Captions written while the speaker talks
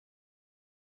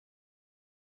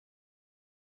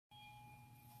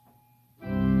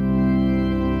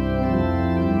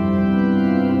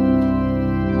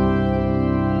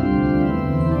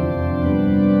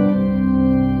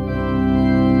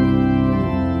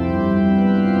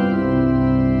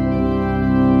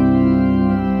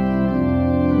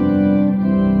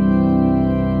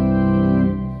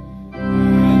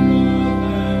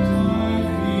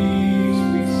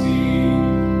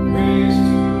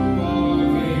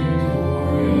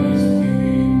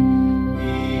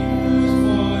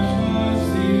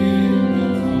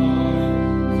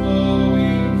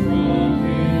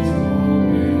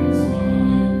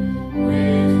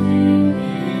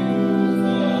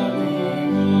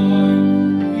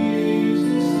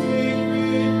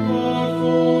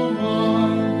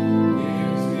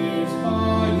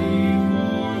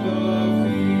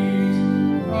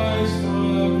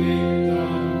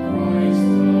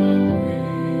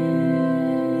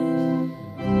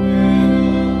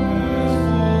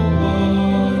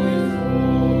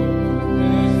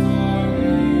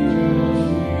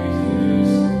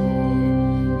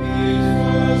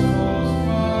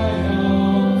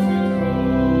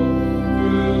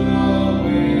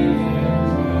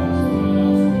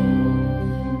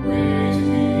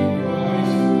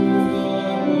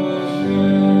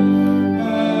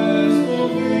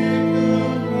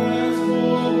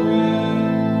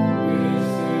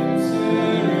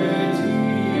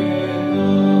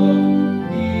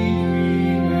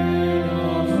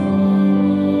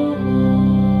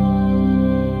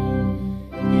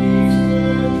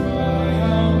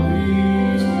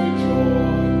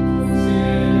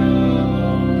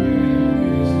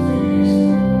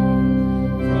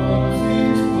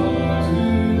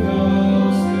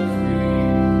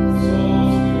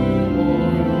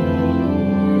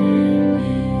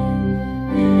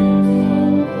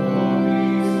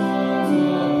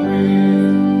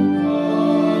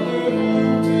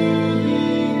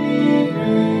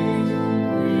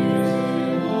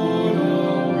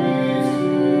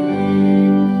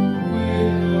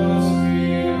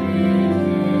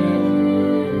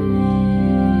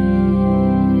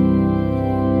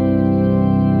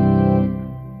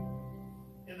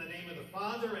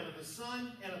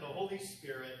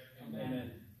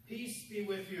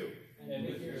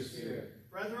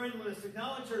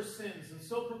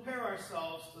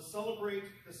ourselves to celebrate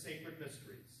the sacred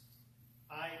mysteries.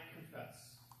 I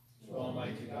confess to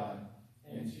Almighty God,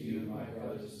 and to you, my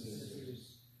brothers and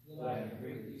sisters, that I have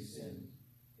greatly sinned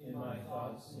in my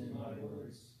thoughts and in my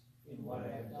words, in what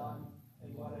I have done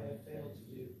and what I have failed to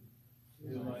do,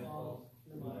 through my fault,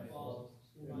 through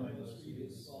my most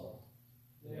grievous fault.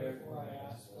 Therefore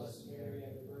I ask Blessed Mary,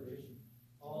 ever Virgin,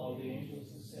 all the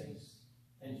angels and saints,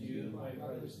 and you, my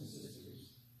brothers and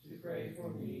sisters, to pray for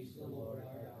me to the Lord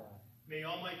our God. May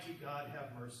Almighty God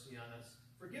have mercy on us,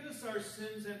 forgive us our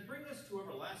sins, and bring us to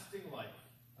everlasting life.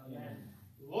 Amen.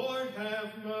 Lord,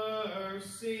 have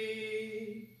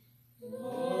mercy.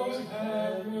 Lord,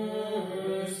 have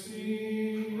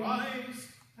mercy. Christ,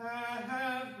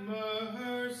 have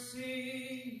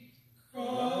mercy.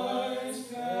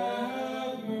 Christ,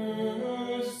 have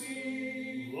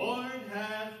mercy. Lord,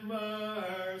 have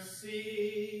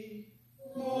mercy.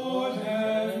 Lord,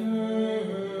 have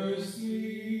mercy.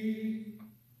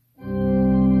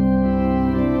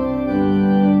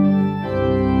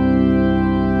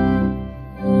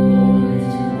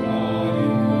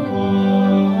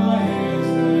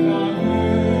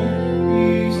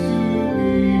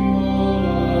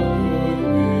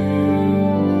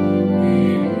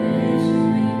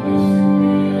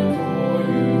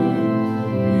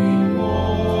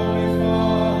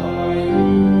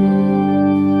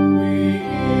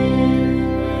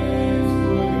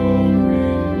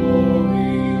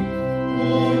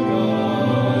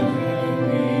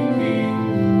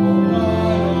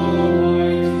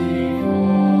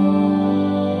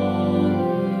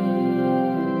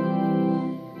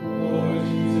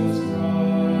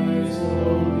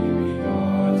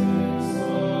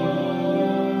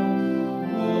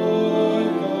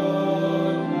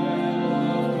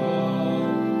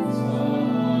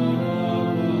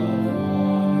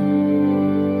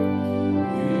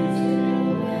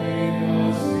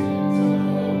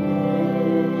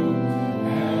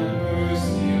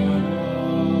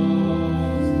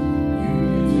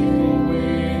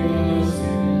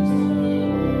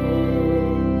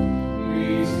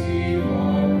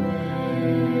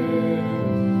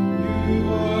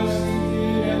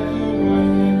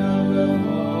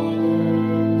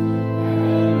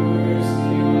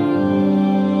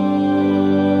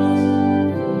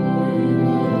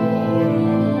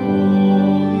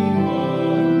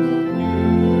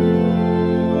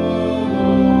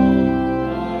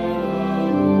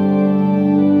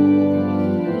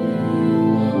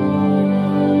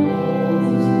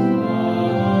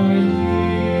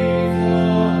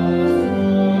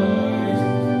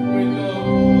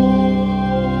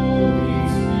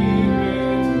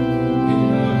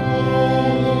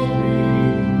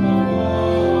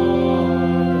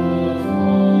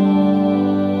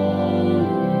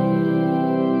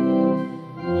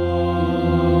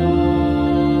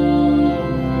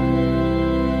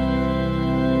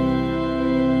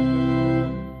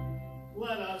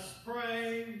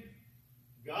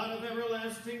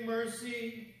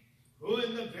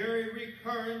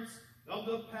 Of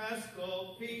the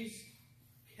Paschal feast,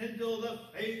 kindle the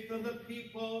faith of the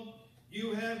people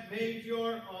you have made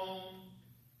your own.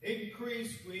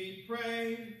 Increase, we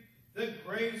pray, the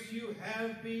grace you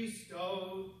have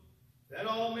bestowed, that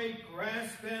all may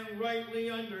grasp and rightly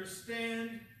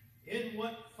understand in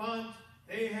what font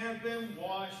they have been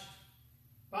washed,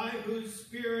 by whose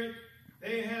Spirit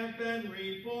they have been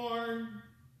reborn,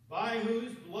 by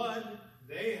whose blood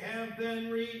they have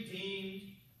been redeemed,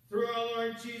 through our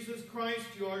Lord Jesus Christ,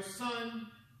 your Son,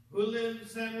 who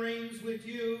lives and reigns with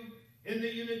you in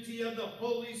the unity of the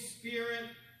Holy Spirit,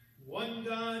 one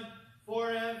God,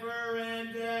 forever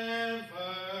and ever.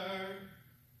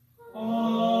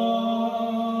 Amen.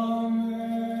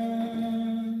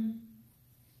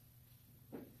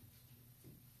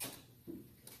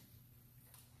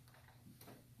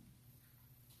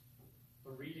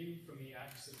 A reading from the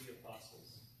Acts of the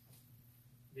Apostles.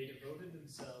 They devoted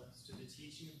themselves to the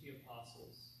teaching of the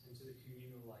apostles and to the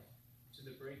communal life, to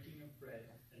the breaking of bread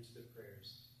and to the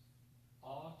prayers.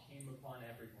 Awe came upon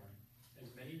everyone, and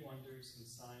many wonders and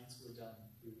signs were done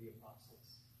through the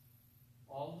apostles.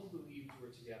 All who believed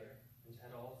were together and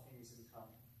had all things in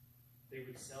common. They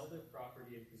would sell their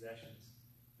property and possessions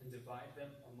and divide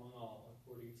them among all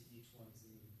according to each one's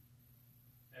need.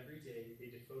 Every day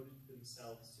they devoted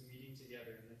themselves to meeting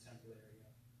together in the temple area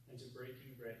and to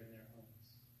breaking bread in their homes.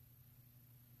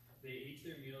 They ate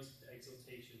their meals with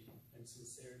exultation and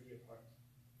sincerity of heart,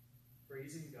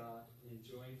 praising God and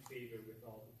enjoying favor with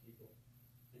all the people.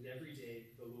 And every day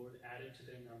the Lord added to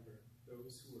their number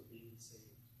those who were being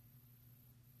saved.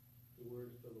 The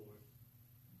word of the Lord.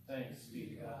 Thanks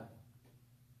be to God.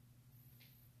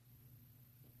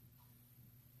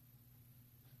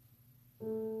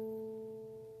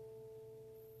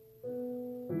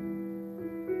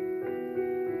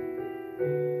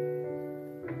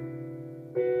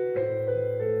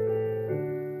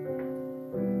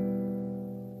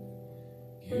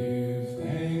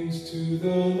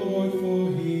 the Lord,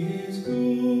 for he is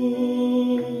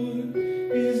good.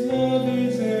 His love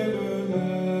is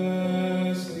everlasting.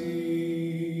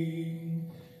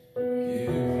 Give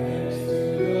thanks to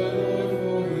the Lord,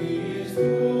 for he is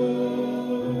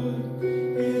good.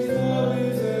 His love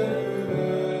is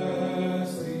everlasting.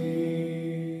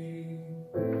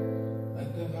 Let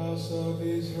the house of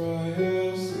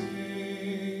Israel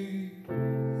sing.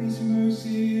 His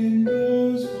mercy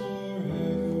endures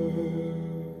forever.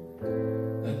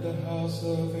 Let the house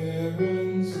of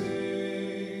Aaron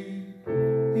say,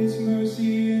 his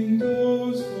mercy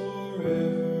endures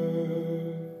forever.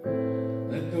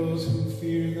 Let those who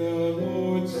fear the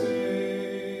Lord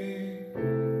say,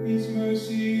 his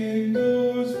mercy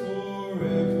endures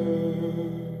forever.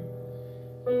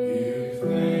 Give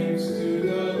thanks to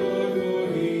the Lord, for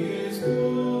he is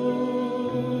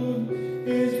good.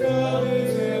 His love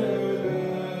is everlasting.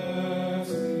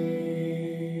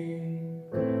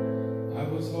 I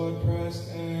was hard pressed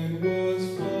and was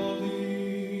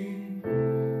falling,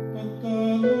 but the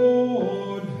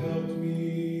Lord helped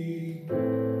me.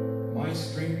 My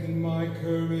strength and my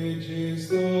courage is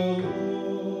the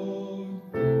Lord,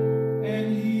 and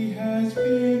he has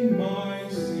been my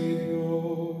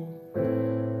Savior.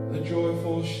 The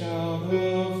joyful shout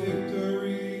of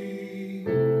victory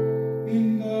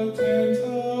in the tent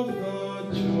of the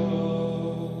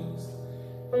just.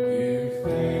 Give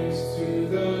thanks to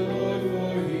the Lord,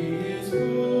 for he is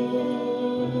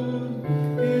good.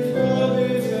 His love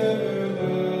is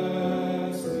everlasting.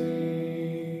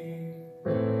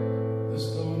 The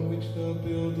stone which the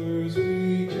builders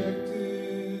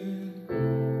rejected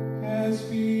has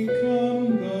become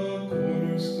the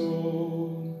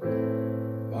cornerstone.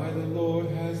 By the Lord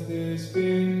has this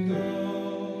been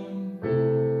done.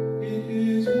 It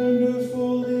is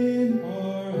wonderful in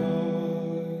our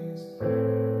eyes.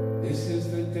 This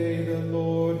is the day the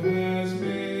Lord has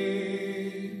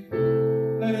made.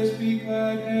 Let us be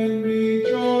glad and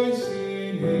rejoice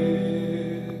in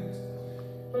it.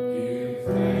 Give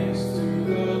thanks to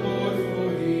the Lord, for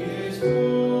he is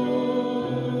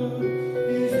good.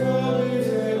 His love is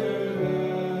everlasting.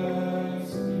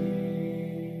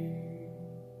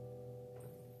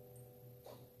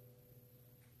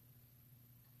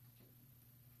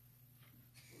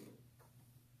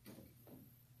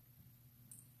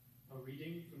 A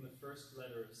reading from the first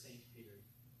letter of St. Peter.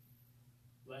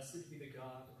 Blessed be the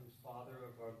God and Father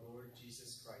of our Lord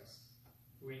Jesus Christ,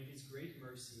 who in his great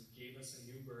mercy gave us a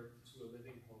new birth to a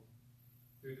living hope,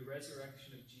 through the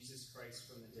resurrection of Jesus Christ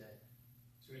from the dead,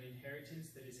 to an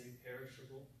inheritance that is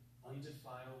imperishable,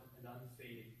 undefiled, and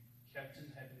unfading, kept in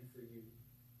heaven for you,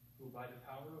 who by the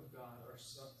power of God are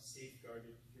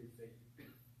safeguarded through faith,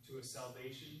 to a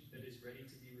salvation that is ready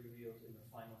to be revealed in the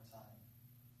final time.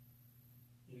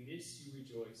 In this you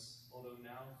rejoice, although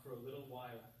now for a little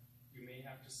while you may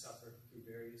have to suffer through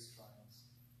various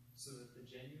trials, so that the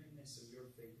genuineness of your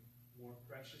faith, more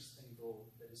precious than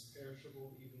gold that is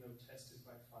perishable even though tested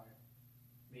by fire,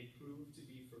 may prove to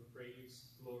be for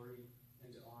praise, glory,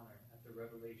 and honor at the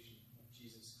revelation of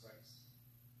Jesus Christ.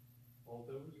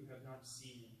 Although you have not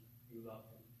seen him, you love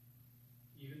him.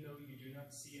 Even though you do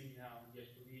not see him now,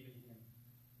 yet believe in him,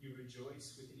 you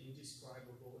rejoice with an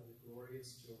indescribable and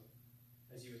glorious joy,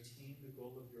 as you attain the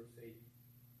goal of your faith,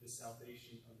 the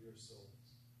salvation of your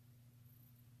souls.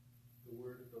 The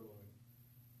word of the Lord.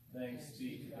 Thanks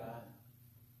be to God.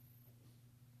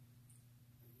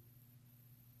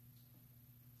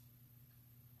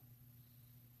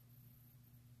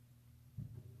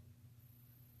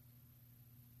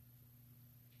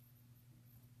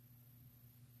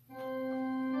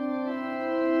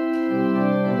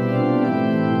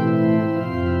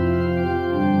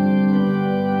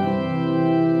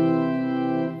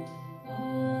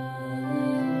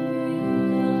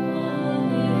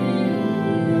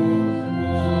 Alleluia,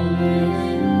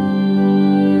 alleluia.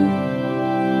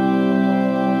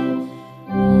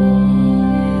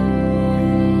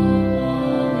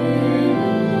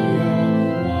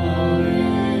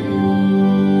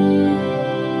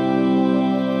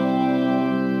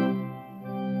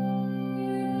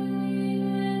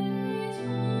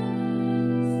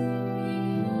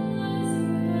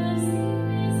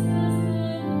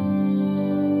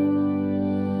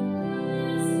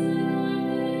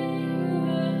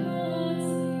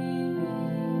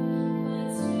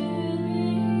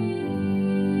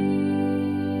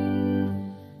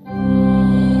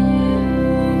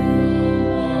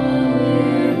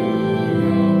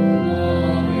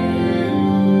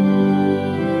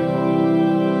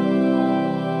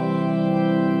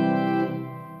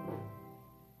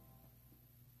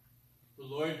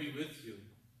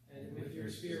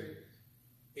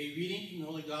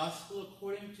 Holy Gospel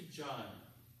according to John.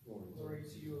 Glory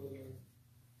to you, O Lord.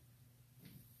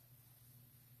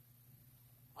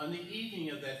 On the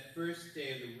evening of that first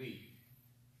day of the week,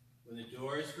 when the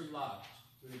doors were locked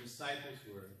where the disciples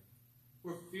were,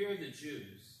 for fear of the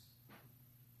Jews,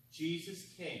 Jesus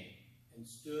came and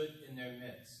stood in their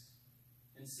midst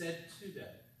and said to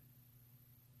them,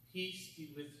 "Peace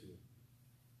be with you."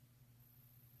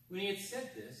 When he had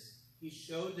said this, he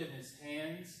showed them his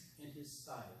hands and his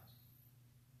side.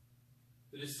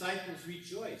 The disciples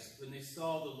rejoiced when they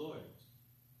saw the Lord.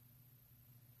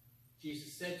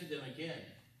 Jesus said to them again,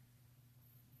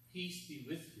 "Peace be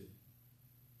with you.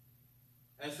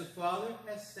 As the Father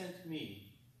has sent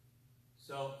me,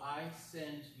 so I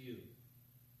send you."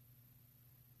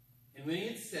 And when he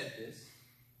had said this,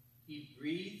 he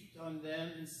breathed on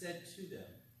them and said to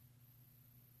them,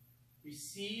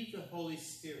 "Receive the Holy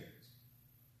Spirit.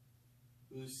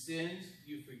 Whose sins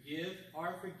you forgive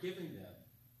are forgiven them,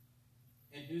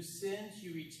 and whose sins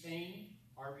you retain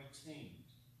are retained."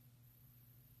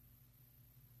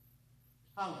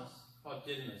 Thomas, called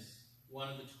Didymus, one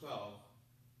of the 12,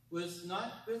 was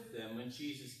not with them when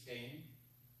Jesus came.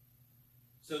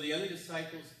 So the other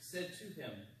disciples said to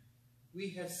him, "We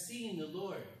have seen the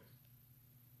Lord."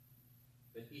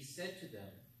 But he said to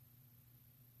them,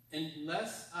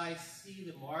 "Unless I see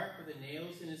the mark of the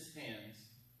nails in his hands,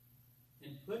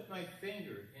 and put my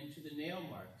finger into the nail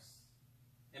marks,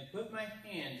 and put my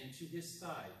hand into his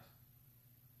side,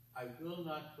 I will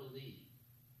not believe."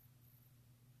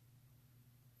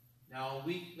 Now a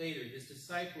week later, his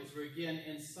disciples were again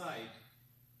inside,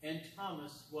 and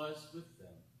Thomas was with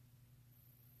them.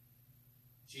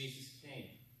 Jesus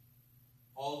came,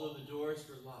 although the doors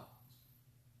were locked,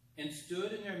 and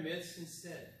stood in their midst and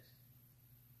said,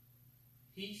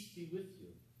 "Peace be with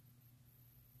you."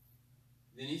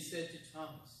 Then he said to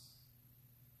Thomas,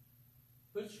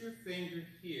 "Put your finger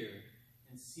here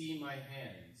and see my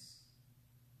hands,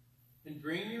 and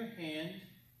bring your hand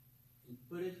and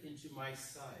put it into my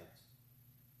side.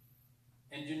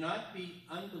 And do not be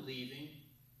unbelieving,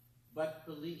 but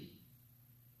believe."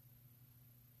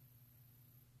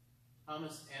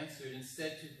 Thomas answered and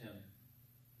said to him,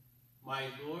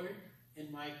 "My Lord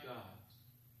and my God."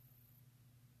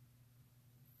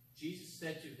 Jesus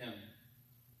said to him,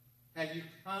 "Have you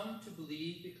come to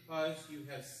believe because you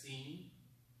have seen?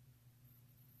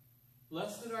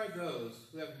 Blessed are those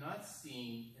who have not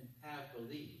seen and have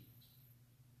believed."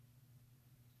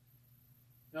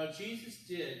 Now Jesus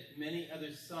did many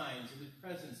other signs in the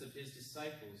presence of his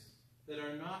disciples that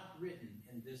are not written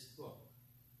in this book.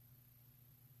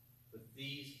 But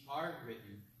these are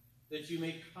written that you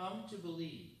may come to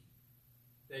believe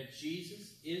that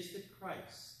Jesus is the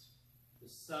Christ, the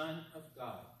Son of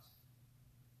God,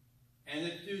 and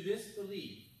that through this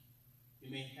belief you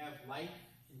may have life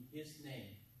in his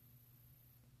name.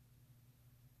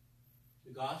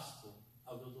 The Gospel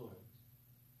of the Lord.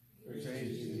 Praise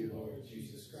to you, Lord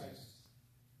Jesus Christ.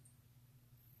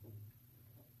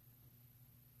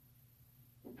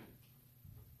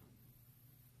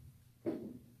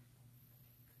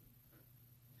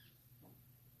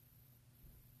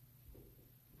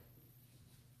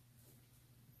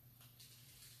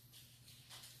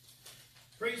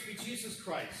 Praise be Jesus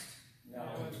Christ.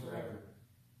 Now and forever.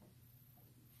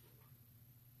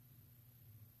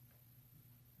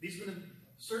 These have been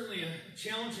certainly a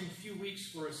challenging few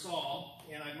weeks for us all,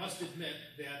 and I must admit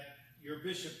that your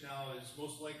bishop now is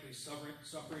most likely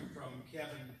suffering from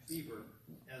cabin fever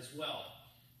as well.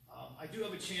 I do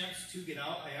have a chance to get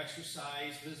out. I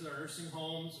exercise, visit our nursing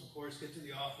homes, of course, get to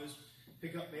the office,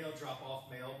 pick up mail, drop off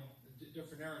mail,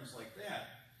 different errands like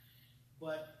that.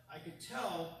 But I could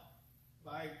tell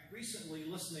by recently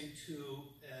listening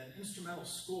to an instrumental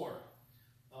score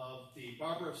of the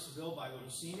Barber of Seville by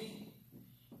Rossini,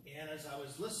 and as I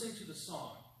was listening to the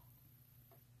song,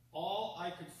 all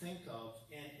I could think of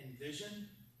and envision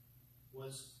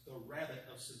was the Rabbit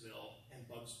of Seville and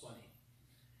Bugs Bunny.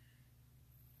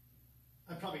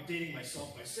 I'm probably dating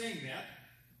myself by saying that,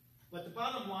 but the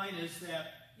bottom line is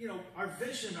that, our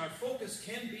vision, our focus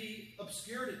can be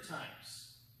obscured at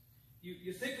times.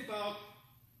 You think about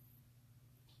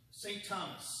St.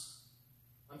 Thomas,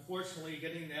 unfortunately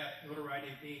getting that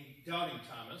notoriety being Doubting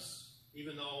Thomas,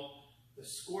 even though the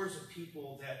scores of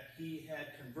people that he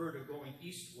had converted going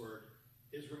eastward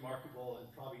is remarkable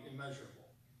and probably immeasurable.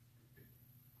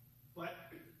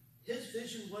 But his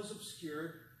vision was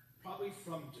obscured probably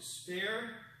from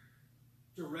despair,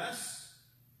 duress.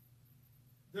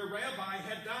 Their rabbi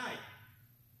had died.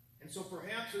 And so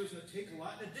perhaps it was going to take a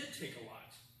lot, and it did take a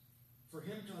lot, for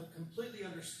him to completely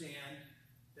understand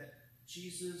that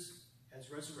Jesus has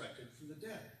resurrected from the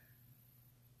dead.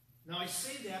 Now, I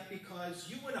say that because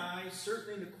you and I,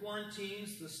 certainly in the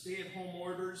quarantines, the stay-at-home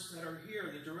orders that are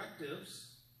here, the directives,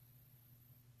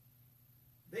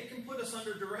 they can put us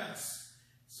under duress.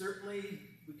 Certainly,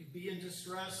 we could be in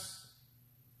distress,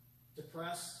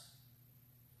 depressed,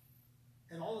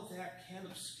 and all of that can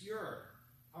obscure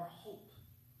our hope,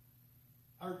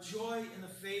 our joy in the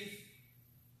faith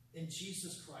in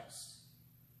Jesus Christ,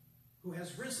 who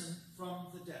has risen from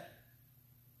the dead.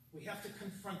 We have to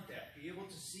confront that, be able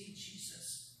to see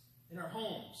Jesus in our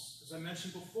homes. As I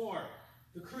mentioned before,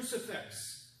 the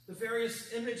crucifix, the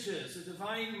various images, the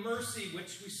divine mercy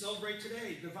which we celebrate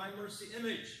today, divine mercy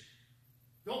image.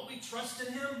 Don't we trust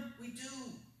in him? We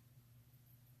do.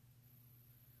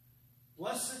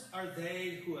 Blessed are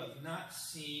they who have not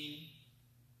seen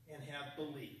and have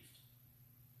believed.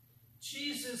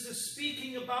 Jesus is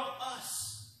speaking about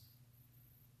us.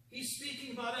 He's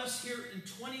speaking about us here in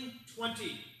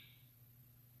 2020.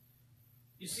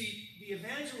 You see, the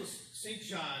evangelist St.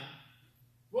 John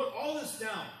wrote all this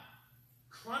down,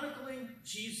 chronicling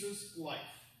Jesus' life,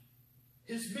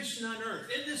 his mission on earth,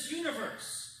 in this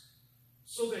universe,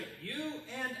 so that you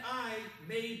and I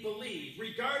may believe,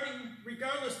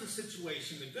 regardless of the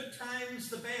situation, the good times,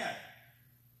 the bad.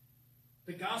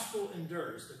 The gospel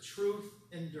endures, the truth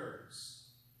endures.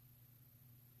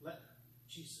 Let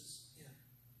Jesus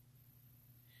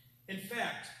in. In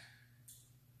fact,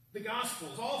 the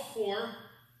Gospels, all four,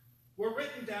 were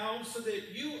written down so that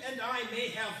you and I may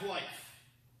have life.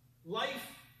 Life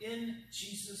in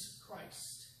Jesus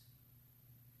Christ.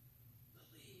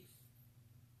 Believe.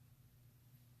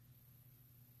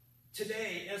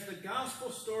 Today, as the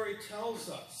Gospel story tells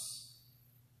us,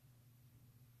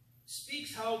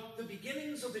 speaks how the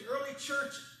beginnings of the early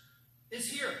church is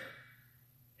here.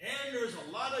 And there's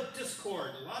a lot of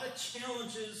discord, a lot of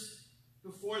challenges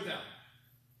before them.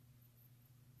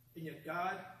 And yet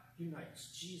God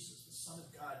unites. Jesus, the Son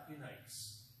of God,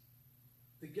 unites.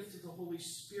 The gift of the Holy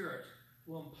Spirit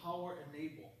will empower,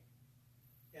 enable,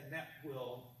 and that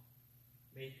will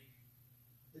make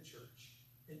the church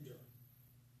endure.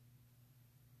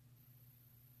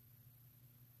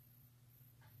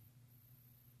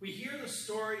 We hear the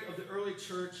story of the early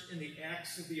church in the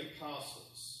Acts of the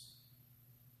Apostles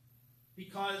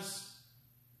because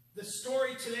the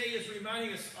story today is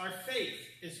reminding us our faith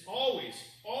is always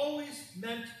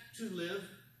meant to live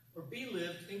or be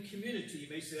lived in community. You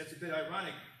may say that's a bit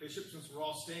ironic, Bishop, since we're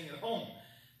all staying at home.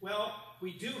 Well,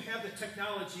 we do have the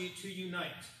technology to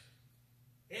unite.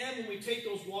 And when we take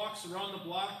those walks around the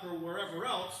block or wherever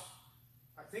else,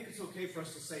 I think it's okay for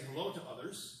us to say hello to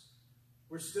others.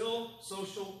 We're still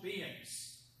social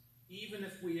beings, even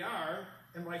if we are,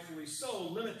 and rightfully so,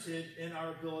 limited in our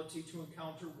ability to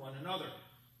encounter one another,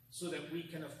 so that we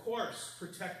can, of course,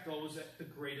 protect those at the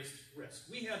greatest risk.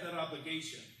 We have that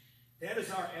obligation. That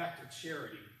is our act of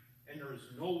charity, and there is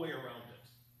no way around it.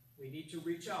 We need to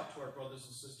reach out to our brothers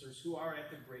and sisters who are at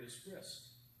the greatest risk.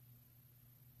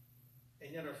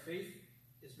 And yet our faith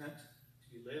is meant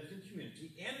to be lived in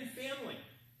community and in family.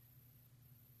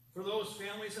 For those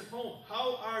families at home,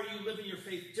 how are you living your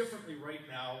faith differently right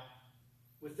now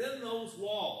within those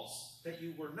walls that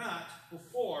you were not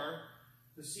before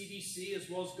the CDC, as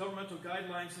well as governmental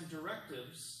guidelines and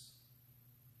directives,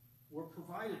 were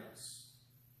provided us,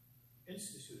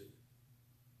 instituted?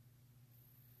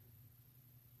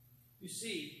 You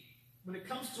see, when it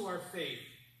comes to our faith,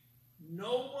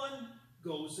 no one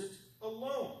goes it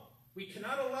alone. We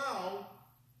cannot allow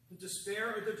the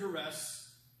despair or the duress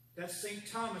that St.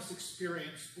 Thomas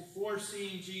experienced before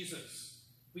seeing Jesus.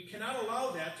 We cannot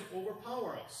allow that to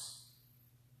overpower us.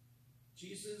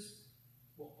 Jesus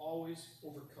will always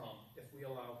overcome if we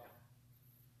allow him.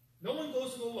 No one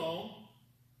goes it alone.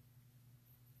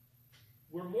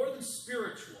 We're more than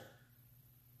spiritual.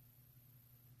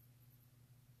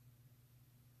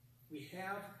 We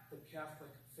have the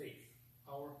Catholic faith,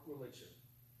 our religion.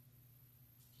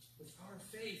 With our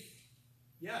faith,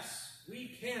 yes,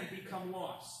 we can become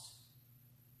lost.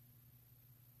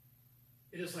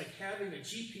 It is like having a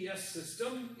GPS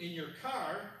system in your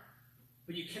car,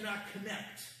 but you cannot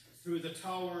connect through the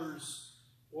towers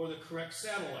or the correct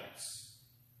satellites.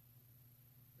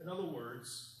 In other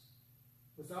words,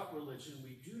 without religion,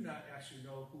 we do not actually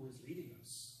know who is leading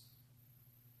us.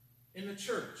 In the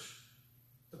church,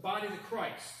 the body of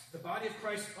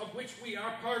Christ of which we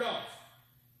are part of,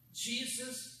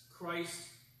 Jesus Christ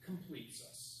completes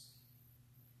us.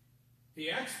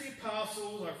 The Acts of the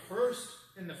Apostles are first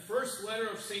in the first letter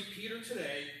of St. Peter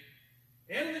today,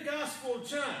 and in the Gospel of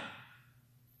John.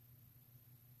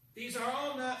 These are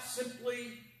all not simply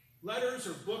letters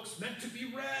or books meant to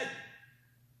be read.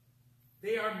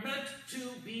 They are meant to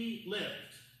be lived.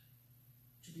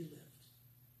 to be lived.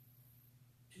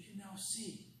 Do you now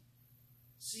see?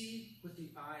 See with the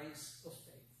eyes of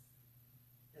faith,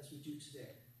 as we do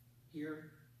today,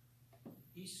 here,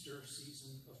 Easter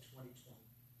season of 2020.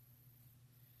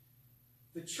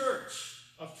 The church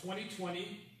of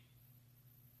 2020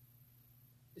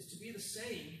 is to be the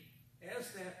same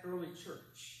as that early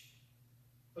church,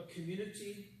 a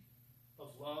community of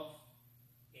love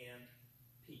and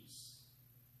peace.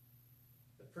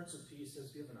 The Prince of Peace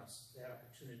has given us that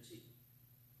opportunity.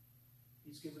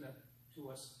 He's given it to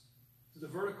us through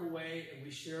the vertical way, and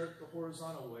we share it the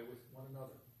horizontal way with one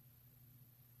another.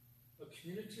 A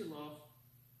community of love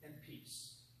and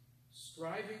peace,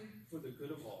 striving for the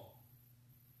good of all.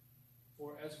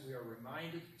 For as we are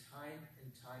reminded time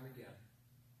and time again,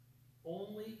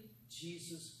 only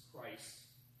Jesus Christ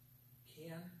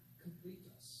can complete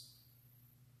us.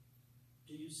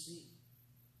 Do you see?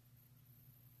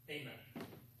 Amen.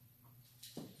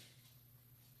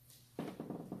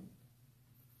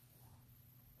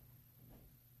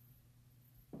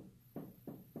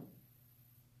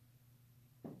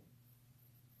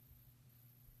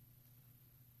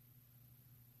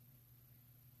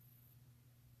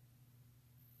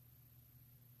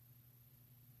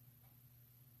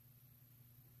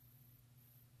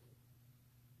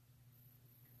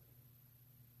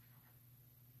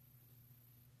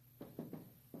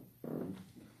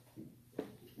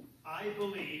 I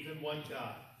believe in one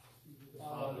God, the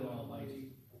Father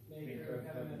Almighty, maker of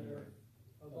heaven and earth,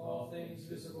 of all things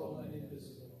visible and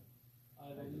invisible.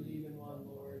 I believe in one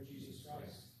Lord Jesus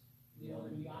Christ, the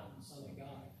only begotten Son of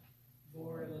God,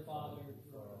 born of the Father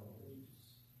for all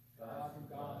ages. God from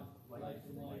God, light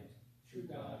from light, true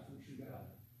God from true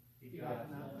God,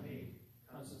 begotten, not made,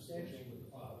 consubstantial with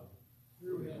the Father.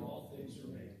 Through him all things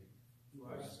were made. For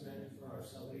us men and for our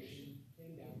salvation,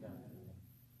 came down from heaven.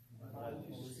 By the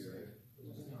Holy Spirit,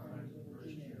 was incarnate of the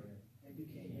Virgin Mary, and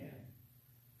became man.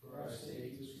 For our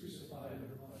sake, he was crucified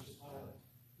under Pontius Pilate.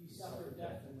 He suffered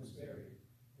death and was buried,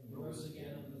 and rose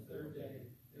again on the third day,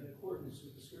 in accordance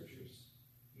with the Scriptures.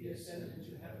 He ascended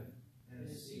into heaven, and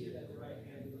is seated at the right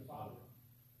hand of the Father.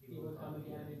 He will come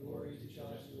again in glory to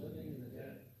judge the living and the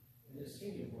dead, and his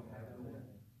kingdom will have no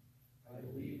end. I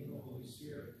believe in the Holy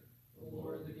Spirit, the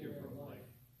Lord, the giver of life,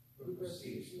 who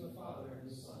proceeds from the Father and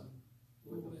the Son,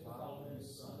 who with the Father and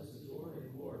his Son is adored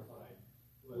and glorified,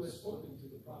 who has spoken through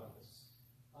the prophets.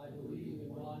 I believe in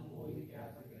one holy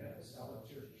Catholic and Apostolic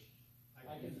Church.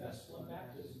 I confess one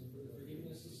baptism for the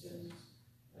forgiveness of sins,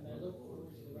 and I look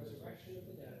forward to the resurrection of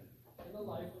the dead and the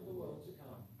life of the world to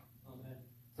come. Amen.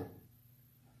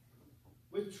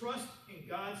 With trust in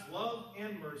God's love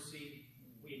and mercy,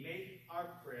 we make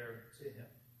our prayer to him.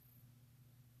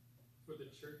 For the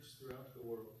church throughout the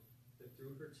world, that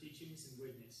through her teachings and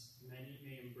witness, many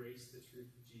may embrace the truth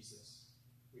of Jesus,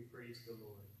 we pray to the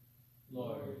Lord.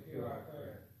 Lord, hear our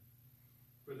prayer.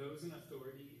 For those in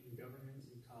authority in government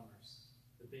and commerce,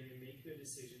 that they may make their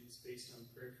decisions based on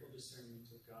prayerful discernment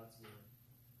of God's word,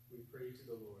 we pray to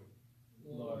the Lord.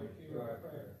 Lord, hear our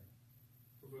prayer.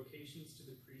 For vocations to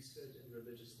the priesthood and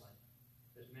religious life,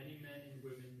 that many men and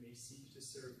women may seek to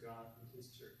serve God and his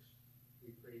church,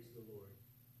 we pray to the Lord.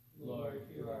 Lord,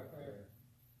 hear our prayer.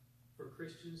 For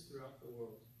Christians throughout the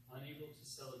world, unable to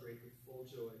celebrate with full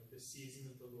joy the season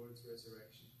of the Lord's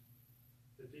resurrection,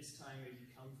 that this time may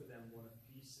become for them one of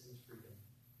peace and freedom,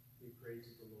 we pray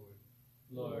to the Lord.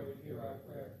 Lord, hear our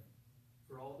prayer.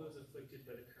 For all those afflicted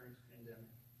by the current pandemic,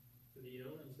 for the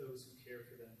ill and those who care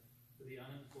for them, for the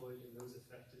unemployed and those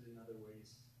affected in other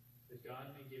ways, that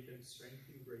God may give them strength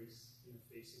and grace in the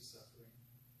face of suffering,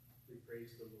 we pray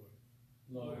to the Lord.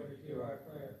 Lord, hear our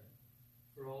prayer.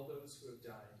 For all those who have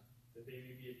died, that they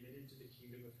may be admitted to the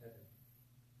kingdom of heaven,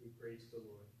 we pray to the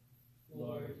Lord.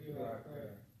 Lord, hear our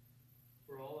prayer.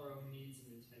 For all our own needs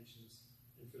and intentions,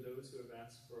 and for those who have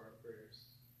asked for our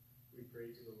prayers, we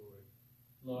pray to the Lord.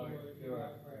 Lord, hear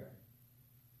our prayer.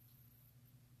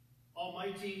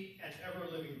 Almighty and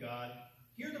ever-living God,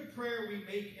 hear the prayer we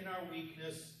make in our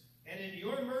weakness, and in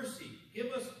your mercy, give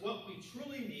us what we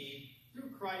truly need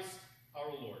through Christ our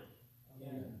Lord.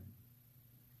 Amen.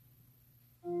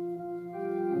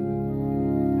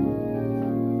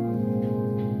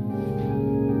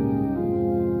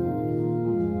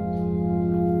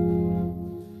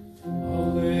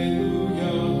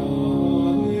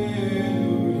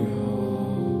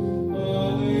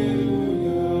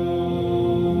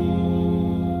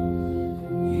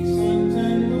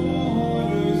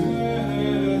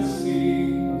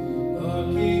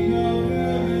 King of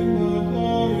heaven, the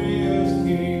glorious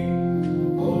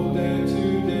King.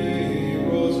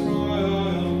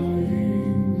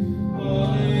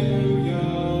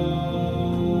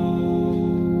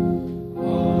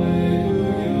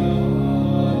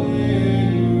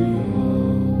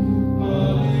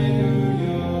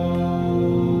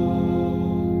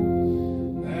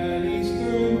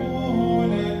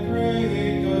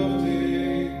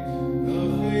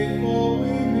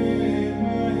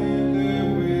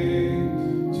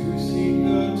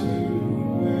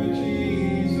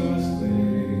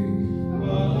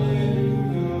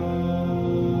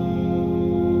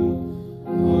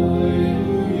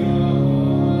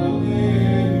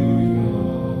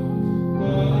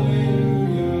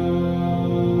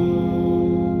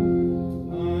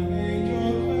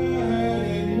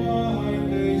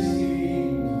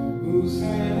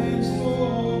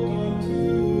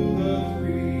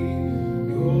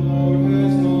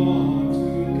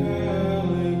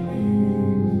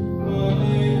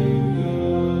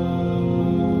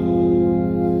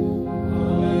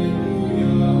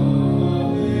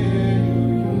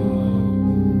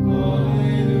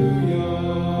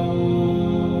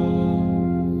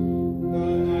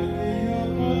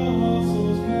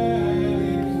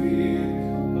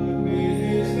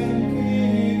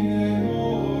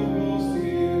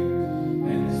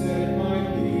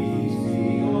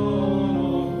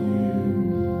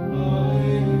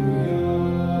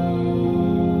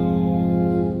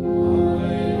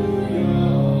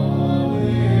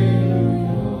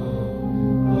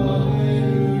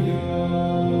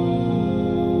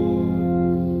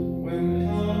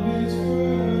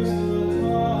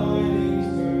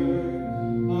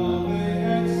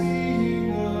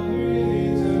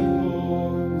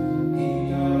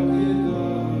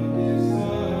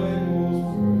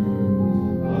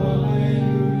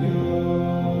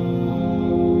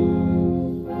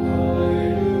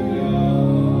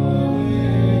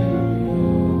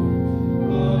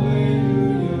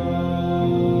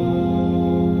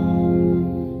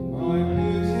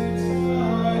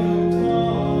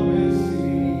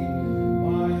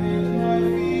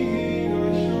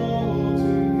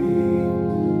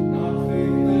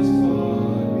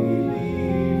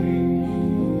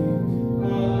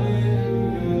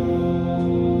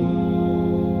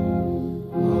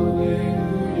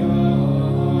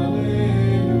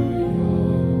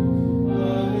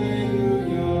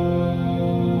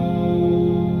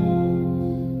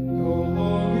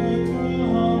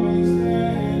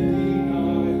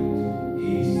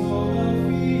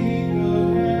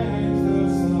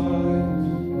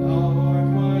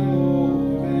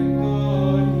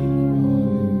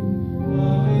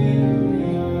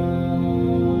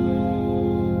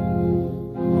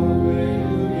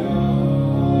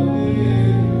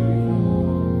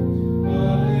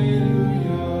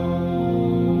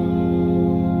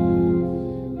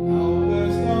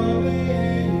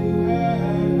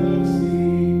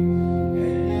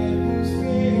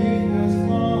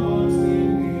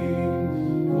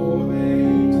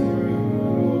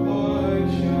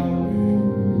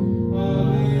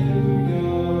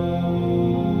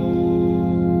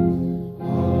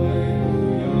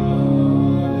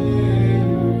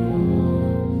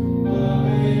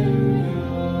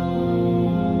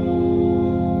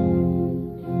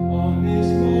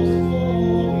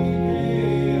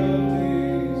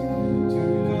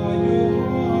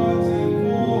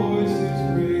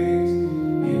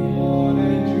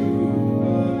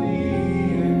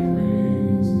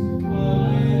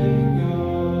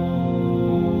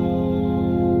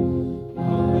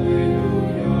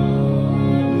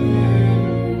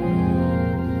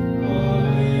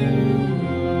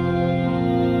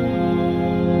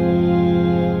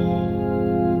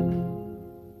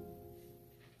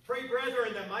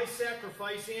 my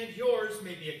sacrifice and yours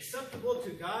may be acceptable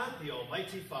to God, the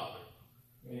Almighty Father.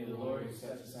 May the Lord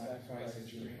accept the sacrifice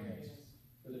at your hands,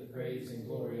 for the praise and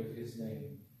glory of his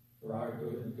name, for our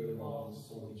good and good of all his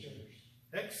holy church.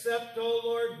 Accept, O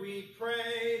Lord, we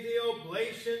pray, the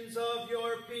oblations of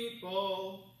your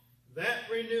people, that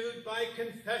renewed by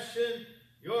confession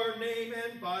your name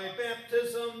and by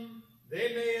baptism,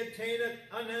 they may attain an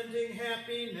unending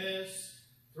happiness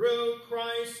through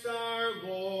Christ our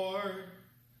Lord.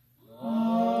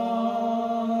 Amen.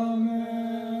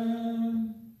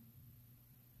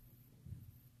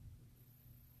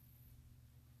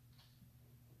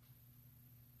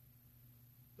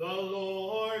 The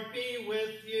Lord be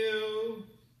with you.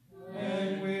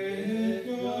 And with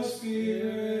your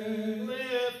spirit,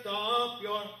 Lift up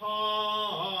your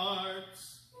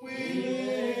hearts. we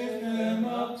lift them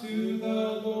up to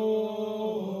the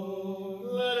Lord.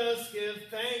 Let us give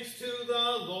thanks to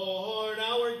the Lord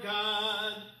our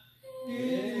God. It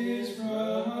is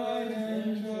right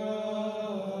and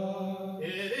just.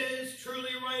 It is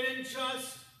truly right and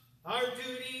just, our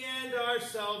duty and our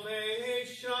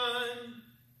salvation,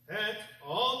 at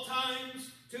all times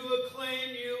to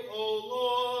acclaim you, O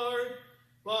Lord,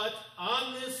 but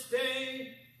on this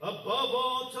day, above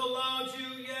all, to laud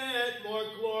you yet more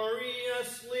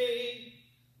gloriously,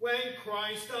 when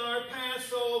Christ our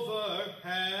Passover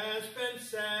has been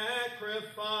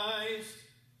sacrificed.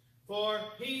 For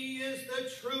he is the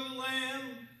true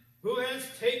Lamb who has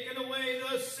taken away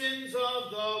the sins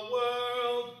of the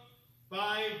world.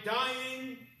 By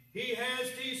dying, he has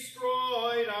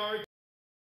destroyed our,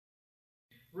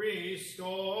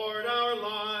 restored our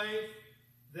life.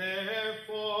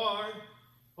 Therefore,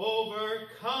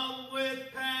 overcome with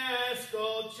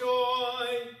paschal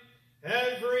joy,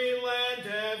 every land,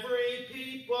 every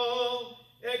people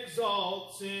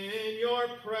exalts in your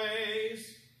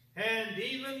praise, and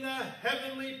even the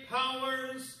heavenly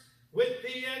powers with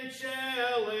the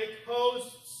angelic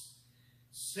hosts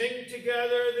sing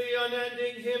together the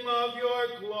unending hymn of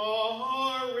your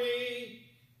glory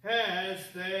as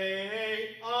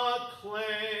they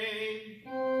acclaim.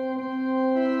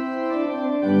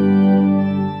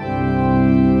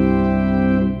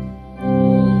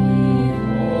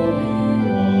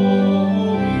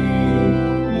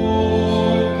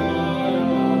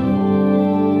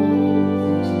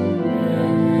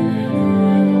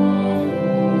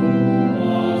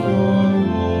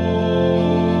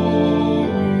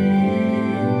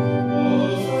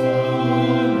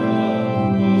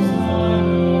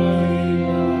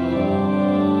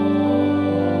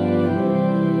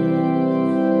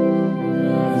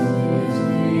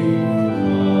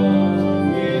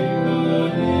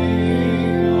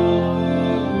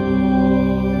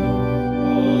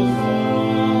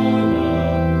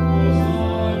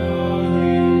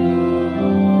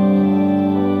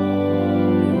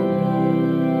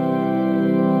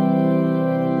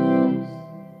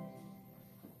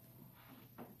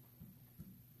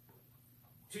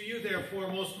 To you,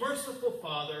 therefore, most merciful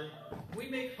Father, we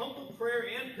make humble prayer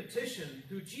and petition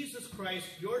through Jesus Christ,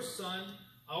 your Son,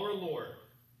 our Lord,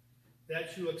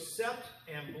 that you accept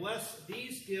and bless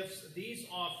these gifts, these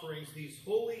offerings, these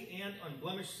holy and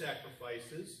unblemished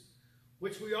sacrifices,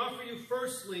 which we offer you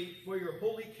firstly for your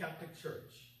holy Catholic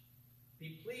Church.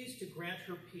 Be pleased to grant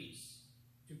her peace,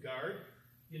 to guard,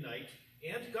 unite,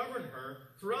 and govern her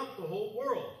throughout the whole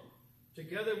world,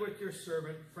 together with your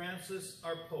servant Francis,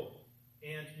 our Pope,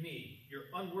 and me, your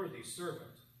unworthy servant,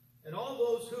 and all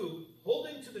those who,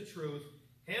 holding to the truth,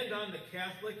 hand on the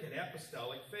Catholic and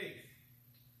Apostolic faith.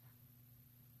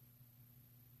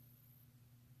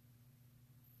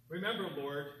 Remember,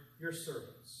 Lord, your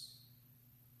servants.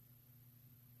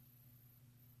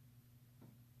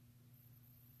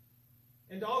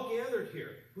 And all gathered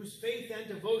here, whose faith and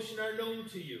devotion are known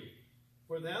to you.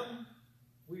 For them,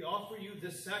 we offer you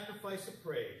this sacrifice of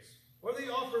praise, or they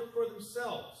offer it for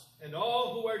themselves and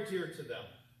all who are dear to them,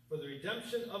 for the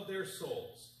redemption of their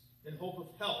souls, in hope of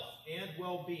health and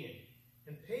well-being,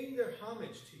 and paying their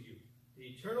homage to you, the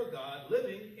eternal God,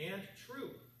 living and true,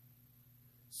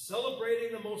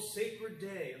 celebrating the most sacred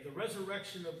day of the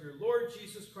resurrection of your Lord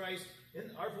Jesus Christ,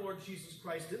 our Lord Jesus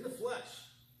Christ in the flesh,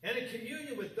 and in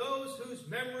communion with those whose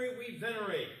memory we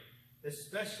venerate,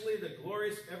 especially the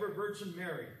glorious ever-Virgin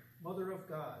Mary, Mother of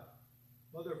God,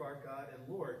 Mother of our God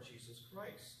and Lord Jesus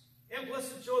Christ, and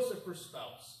blessed Joseph, her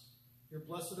spouse, your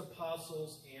blessed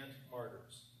apostles and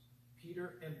martyrs,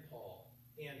 Peter and Paul,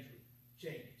 Andrew,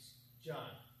 James, John,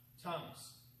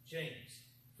 Thomas, James,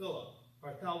 Philip,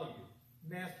 Bartholomew,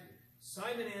 Matthew,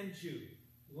 Simon and Jude,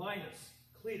 Linus,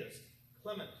 Cletus,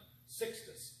 Clement,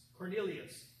 Sixtus,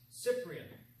 Cornelius, Cyprian,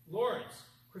 Lawrence,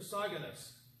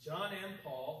 Chrysogonus, John and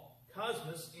Paul,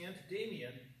 Cosmas and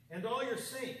Damian, and all your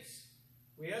saints.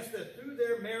 We ask that through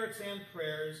their merits and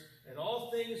prayers, in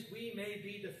all things we may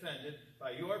be defended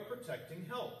by your protecting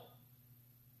help.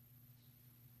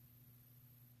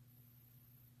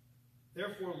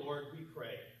 Therefore, Lord, we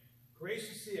pray,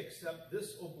 graciously accept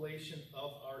this oblation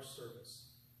of our service,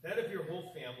 that of your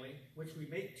whole family, which we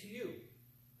make to you.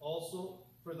 Also,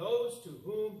 for those to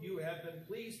whom you have been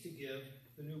pleased to give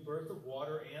the new birth of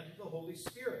water and the Holy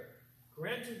Spirit,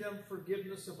 granting them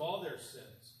forgiveness of all their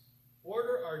sins.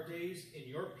 Order our days in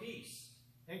your peace,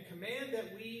 and command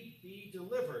that we be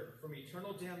delivered from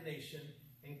eternal damnation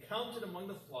and counted among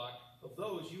the flock of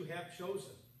those you have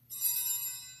chosen.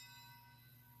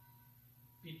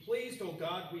 Be pleased, O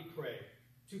God, we pray,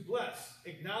 to bless,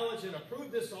 acknowledge, and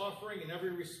approve this offering in every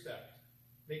respect.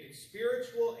 Make it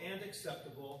spiritual and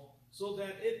acceptable, so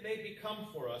that it may become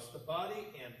for us the body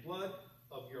and blood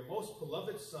of your most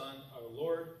beloved Son, our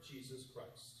Lord Jesus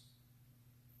Christ.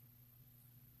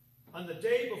 On the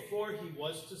day before he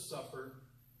was to suffer,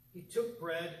 he took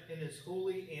bread in his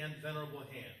holy and venerable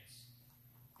hands,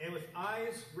 and with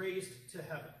eyes raised to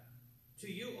heaven, to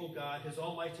you, O God, his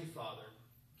almighty Father,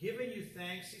 giving you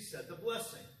thanks, he said the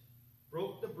blessing,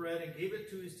 broke the bread and gave it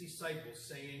to his disciples,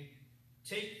 saying,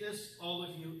 "Take this, all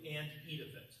of you, and eat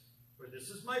of it, for this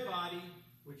is my body,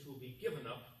 which will be given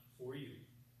up for you."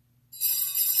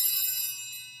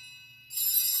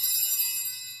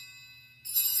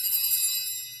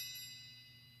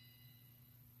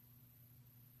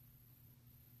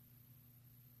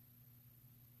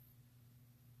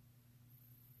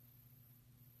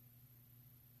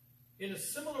 In a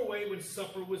similar way, when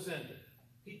supper was ended,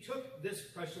 he took this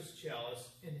precious chalice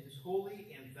in his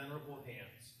holy and venerable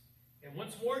hands, and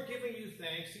once more giving you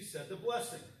thanks, he said the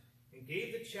blessing, and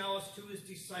gave the chalice to his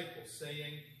disciples,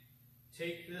 saying,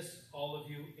 "Take this, all of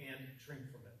you, and drink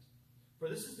from it. For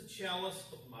this is the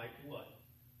chalice of my blood,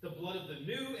 the blood of the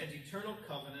new and eternal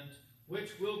covenant,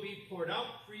 which will be poured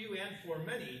out for you and for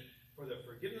many for the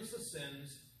forgiveness of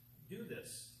sins. Do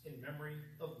this in memory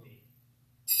of me."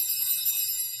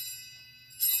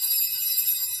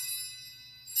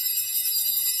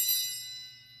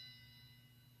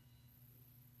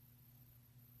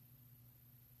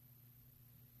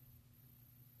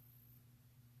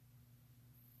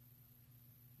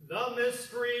 The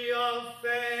mystery of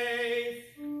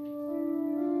faith.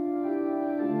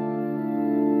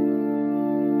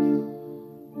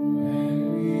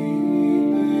 When we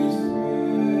eat this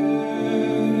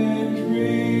bread and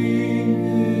drink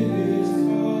this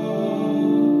cup,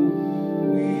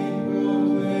 we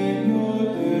proclaim your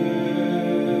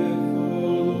death,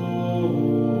 O Lord,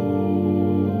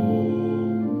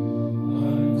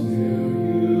 until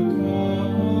you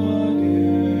come again.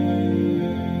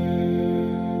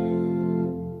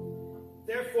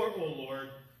 Therefore, O Lord,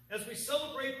 as we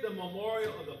celebrate the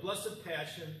memorial of the Blessed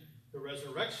Passion, the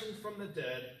resurrection from the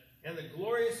dead, and the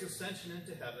glorious ascension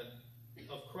into heaven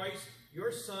of Christ,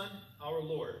 your Son, our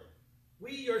Lord,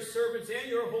 we, your servants and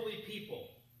your holy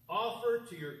people, offer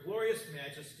to your glorious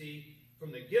majesty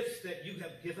from the gifts that you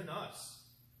have given us,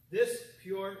 this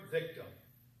pure victim,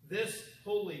 this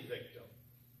holy victim,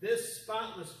 this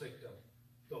spotless victim,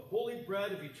 the holy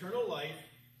bread of eternal life,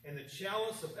 and the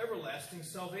chalice of everlasting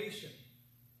salvation.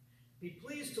 Be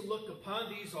pleased to look upon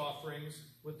these offerings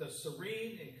with a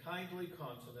serene and kindly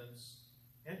countenance,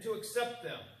 and to accept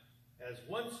them, as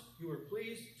once you were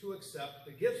pleased to accept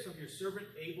the gifts of your servant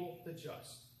Abel the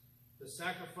just, the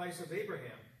sacrifice of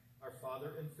Abraham, our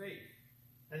father in faith,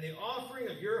 and the offering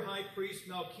of your high priest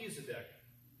Melchizedek,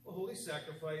 a holy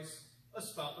sacrifice, a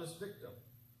spotless victim.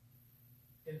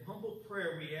 In humble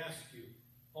prayer we ask you,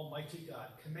 Almighty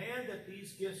God, command that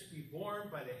these gifts be borne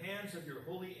by the hands of your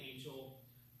holy angel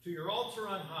to your altar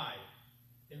on high,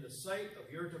 in the sight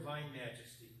of your divine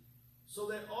majesty, so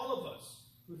that all of us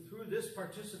who through this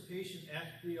participation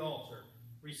at the altar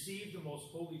receive the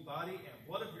most holy body and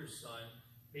blood of your Son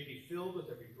may be filled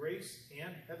with every grace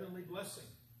and heavenly blessing.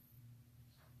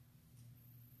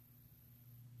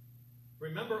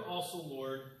 Remember also,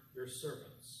 Lord, your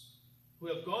servants, who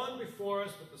have gone before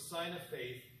us with the sign of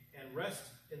faith, and rest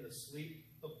in the sleep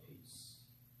of peace.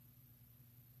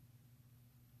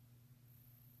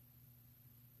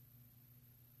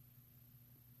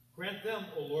 Grant them,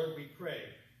 O Lord, we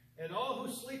pray, and all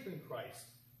who sleep in Christ,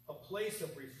 a place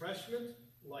of refreshment,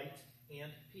 light,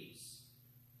 and peace.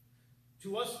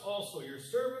 To us also, your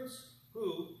servants,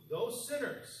 who, though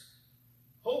sinners,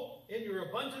 hope in your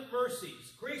abundant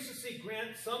mercies, graciously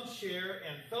grant some share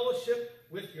and fellowship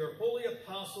with your holy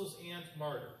apostles and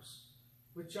martyrs,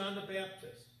 with John the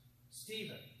Baptist,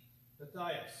 Stephen,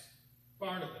 Matthias,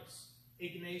 Barnabas,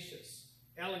 Ignatius,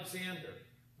 Alexander,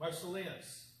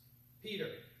 Marcellinus, Peter,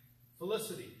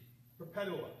 Felicity,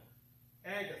 Perpetua,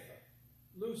 Agatha,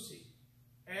 Lucy,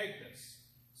 Agnes,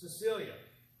 Cecilia,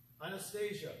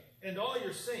 Anastasia, and all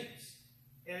your saints,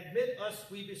 admit us,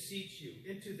 we beseech you,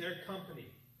 into their company,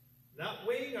 not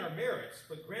weighing our merits,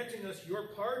 but granting us your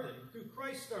pardon through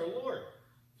Christ our Lord,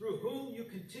 through whom you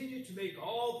continue to make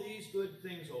all these good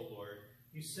things, O Lord.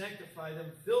 You sanctify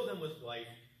them, fill them with life,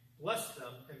 bless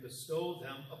them, and bestow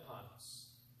them upon us.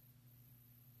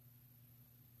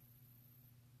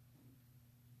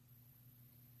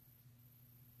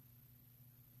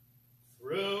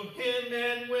 Through him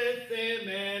and with him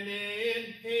and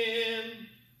in him,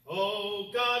 O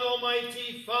God,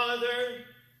 Almighty Father,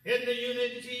 in the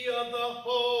unity of the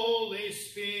Holy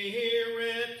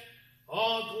Spirit,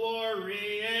 all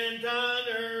glory and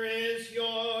honor is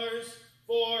yours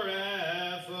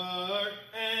forever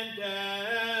and ever.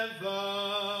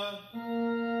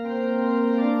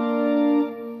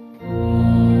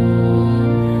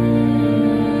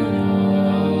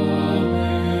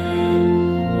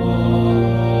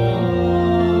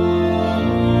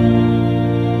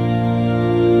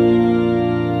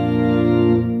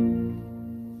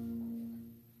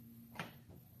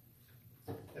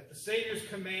 At the Savior's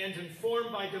command,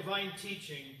 informed by divine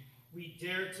teaching, we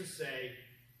dare to say,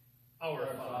 Our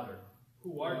Father,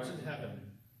 who art in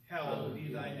heaven, hallowed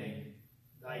be thy name.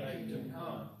 Thy kingdom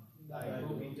come, thy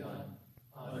will be done,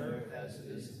 on earth as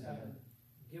it is in heaven.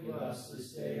 Give us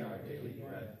this day our daily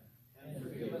bread, and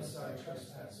forgive us our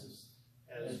trespasses,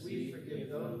 as we forgive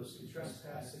those who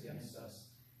trespass against us.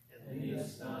 And lead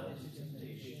us not into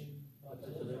temptation, but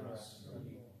deliver us from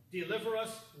evil. Deliver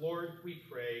us, Lord, we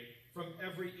pray, from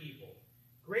every evil.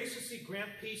 Graciously grant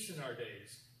peace in our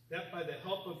days, that by the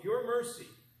help of your mercy,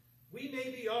 we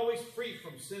may be always free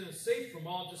from sin and safe from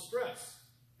all distress,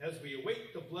 as we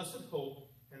await the blessed hope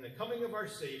and the coming of our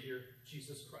Savior,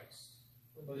 Jesus Christ.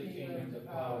 For the kingdom, the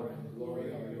power, and the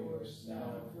glory are yours,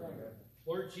 now and forever.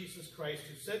 Lord Jesus Christ,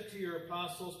 who said to your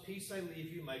apostles, Peace I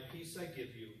leave you, my peace I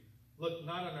give you, look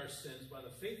not on our sins, but on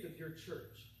the faith of your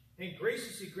church, and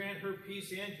graciously grant her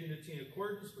peace and unity in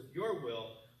accordance with your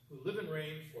will, who live and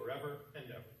reign forever and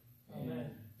ever.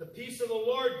 Amen. The peace of the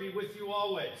Lord be with you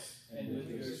always. And with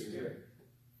your spirit.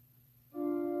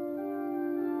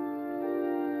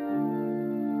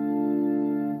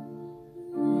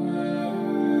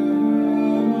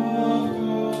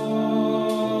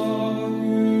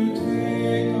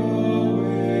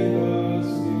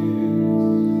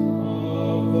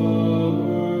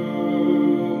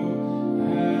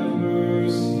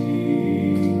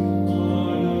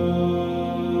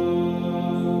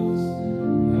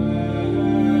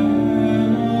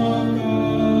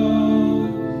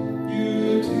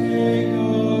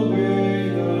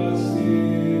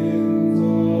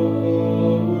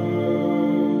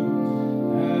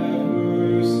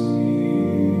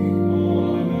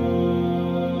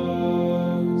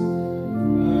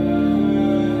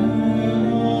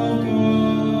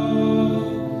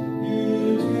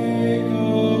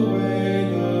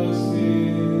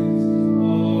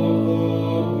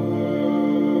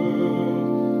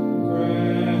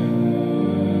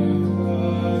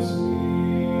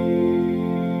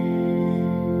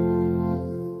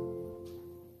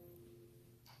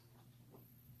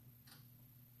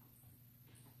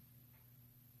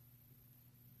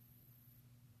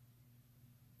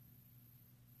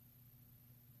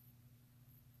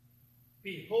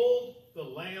 Behold the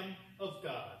Lamb of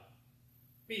God.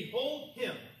 Behold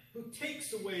him who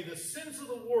takes away the sins of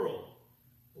the world.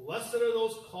 Blessed are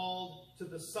those called to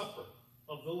the supper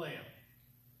of the Lamb.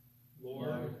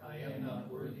 Lord, I am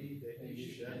not worthy that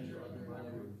you should enter under my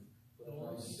roof, but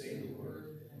only say the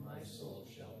word, and my soul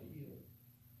shall be healed.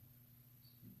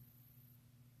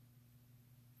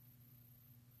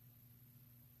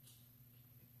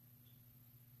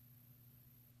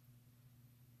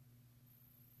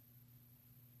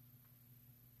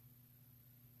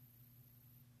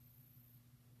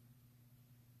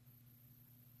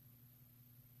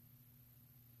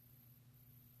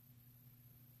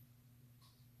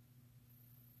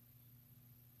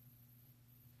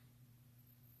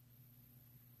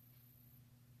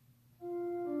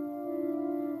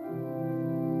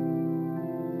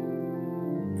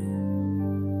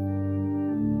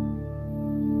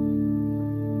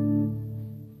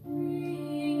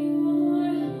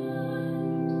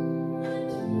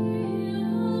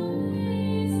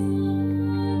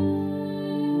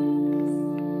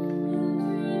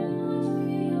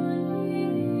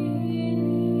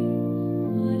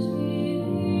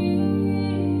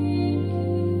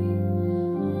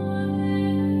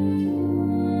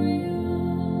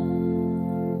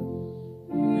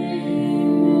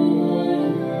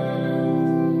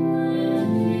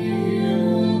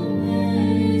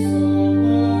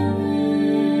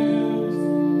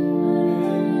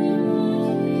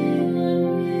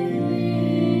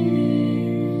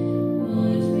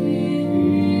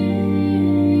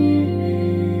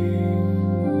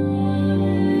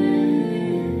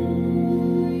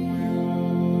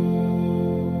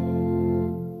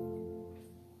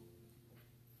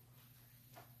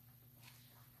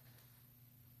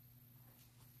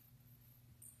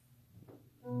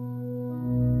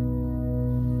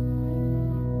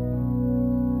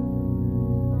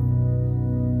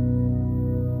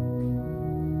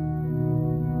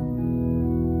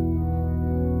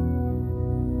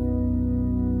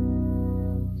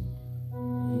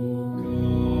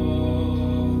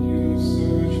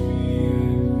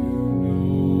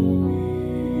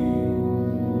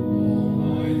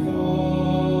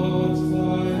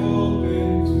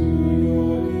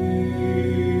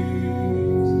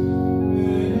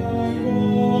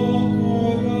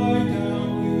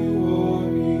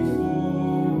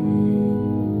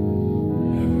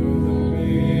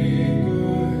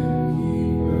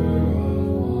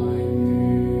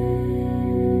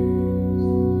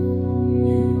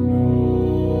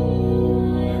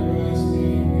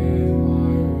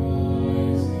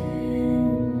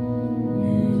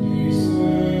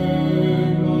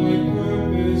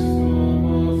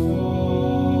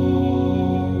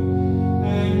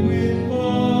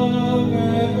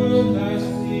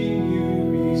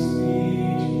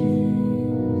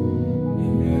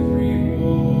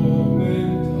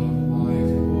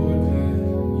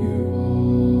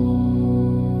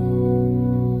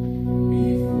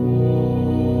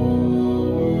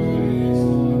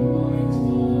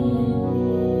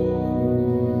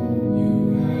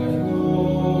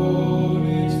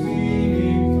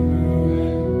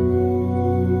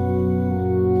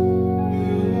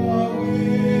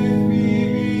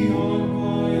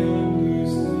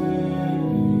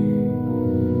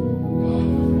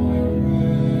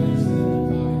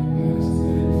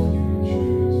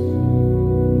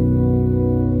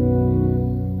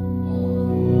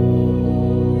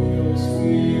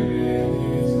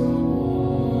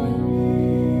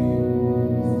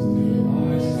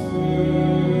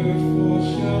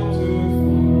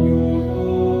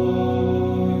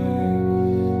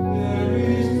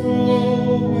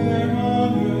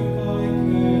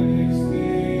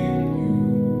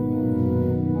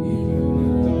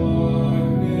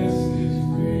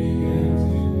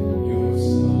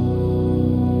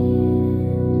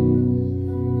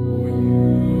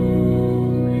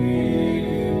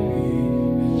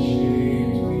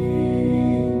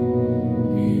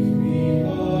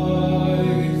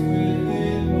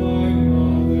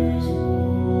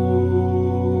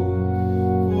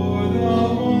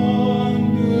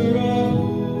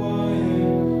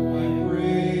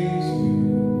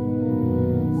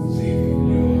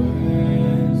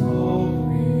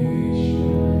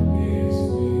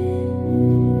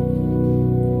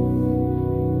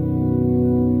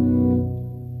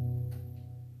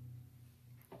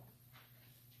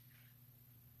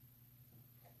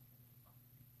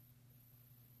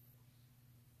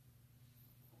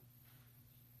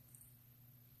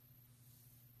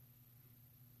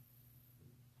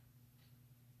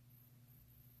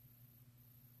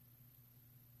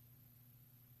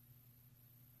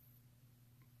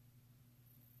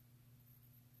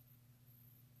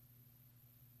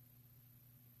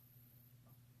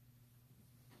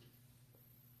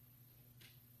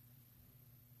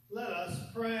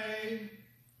 pray.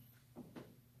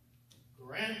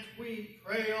 Grant, we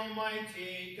pray,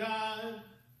 Almighty God,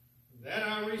 that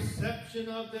our reception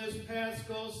of this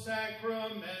Paschal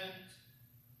Sacrament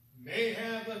may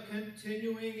have a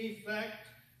continuing effect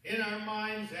in our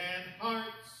minds and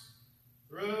hearts,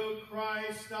 through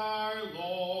Christ our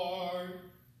Lord.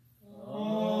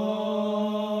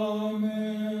 Amen.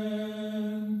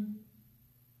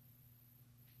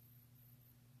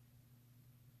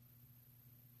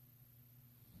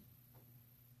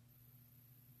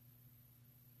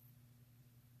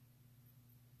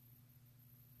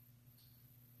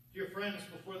 Dear friends,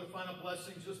 before the final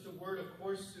blessing, just a word, of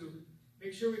course, to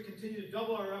make sure we continue to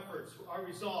double our efforts, our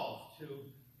resolve to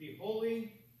be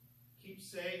holy, keep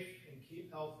safe, and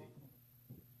keep healthy.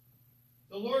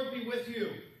 The Lord be with you.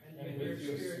 And with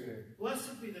your spirit.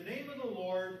 Blessed be the name of the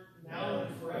Lord, Now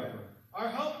and forever. Our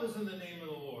help is in the name of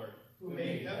the Lord, who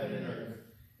made heaven and earth.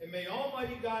 And may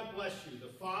Almighty God bless you,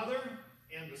 the Father,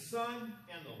 and the Son,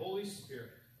 and the Holy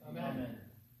Spirit. Amen.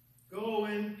 Go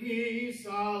in peace,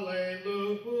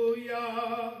 alleluia,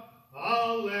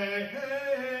 alleluia.